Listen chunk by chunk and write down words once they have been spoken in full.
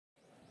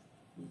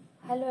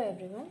Hello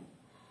everyone,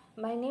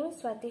 my name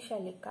is Swati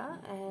Shallika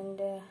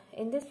and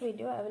in this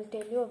video I will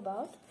tell you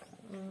about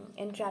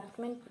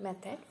entrapment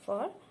method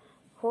for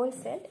whole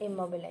cell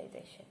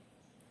immobilization.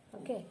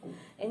 Okay,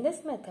 in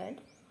this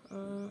method,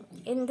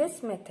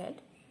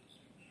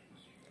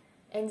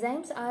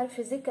 enzymes are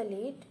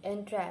physically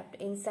entrapped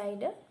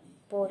inside a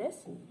porous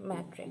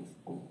matrix.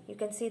 You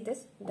can see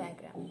this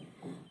diagram.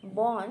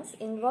 Bonds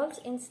involved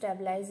in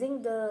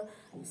stabilizing the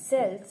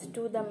cells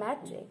to the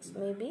matrix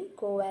may be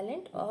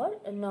covalent or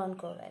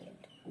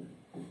non-covalent.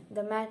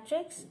 The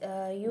matrix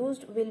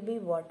used will be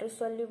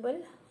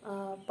water-soluble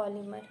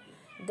polymer.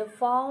 The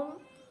form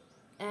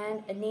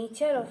and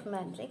nature of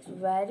matrix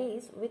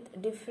varies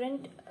with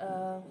different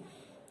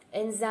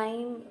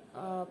enzyme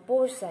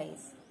pore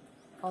size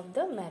of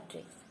the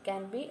matrix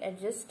can be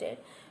adjusted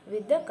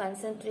with the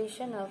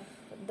concentration of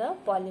the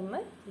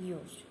polymer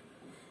used.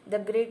 The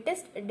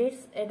greatest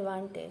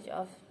disadvantage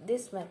of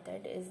this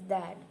method is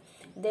that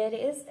there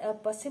is a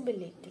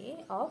possibility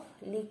of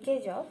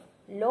leakage of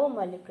low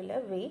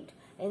molecular weight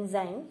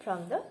enzyme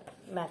from the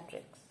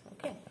matrix.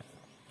 Okay.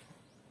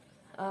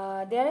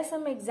 There are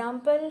some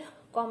example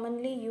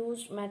commonly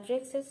used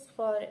matrices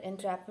for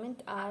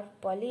entrapment are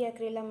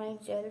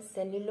polyacrylamide gel,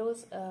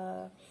 cellulose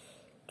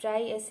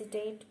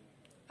triacetate,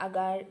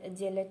 agar,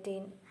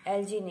 gelatin,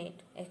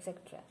 alginate,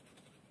 etc.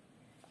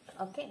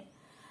 Okay.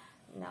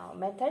 Now,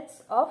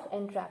 methods of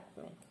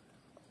entrapment.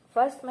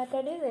 First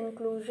method is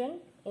inclusion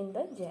in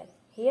the gel.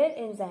 Here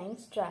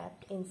enzymes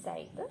trapped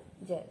inside the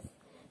gels.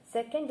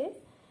 Second is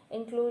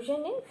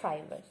inclusion in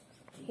fibers.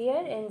 Here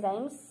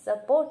enzymes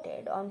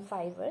supported on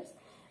fibers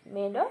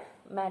made of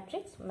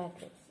matrix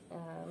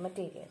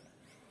material.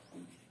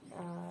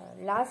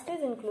 Last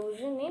is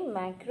inclusion in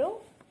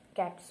macro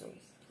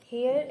capsules.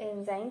 Here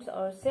enzymes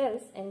or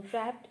cells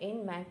entrapped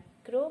in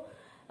macro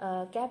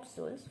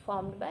capsules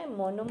formed by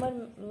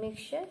monomer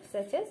mixture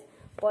such as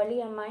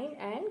polyamine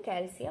and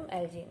calcium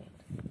alginate.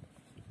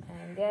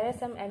 And there are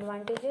some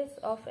advantages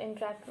of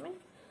entrapment.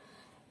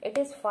 It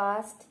is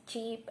fast,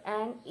 cheap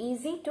and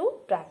easy to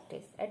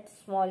practice at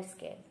small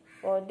scale.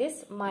 For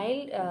this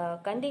mild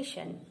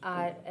condition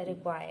are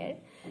required,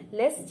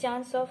 less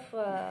chance of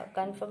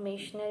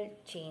conformational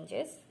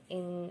changes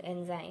in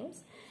enzymes,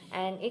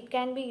 and it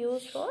can be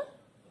used for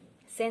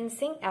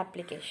sensing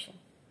application.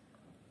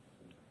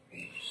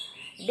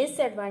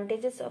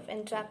 Disadvantages of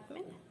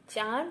entrapment: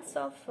 chance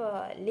of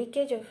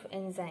leakage of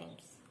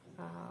enzymes,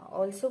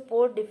 also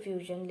pore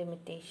diffusion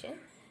limitation,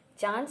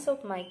 chance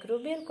of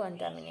microbial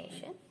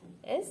contamination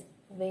is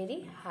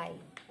very high.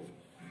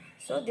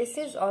 So this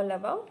is all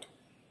about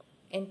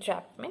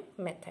entrapment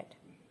method.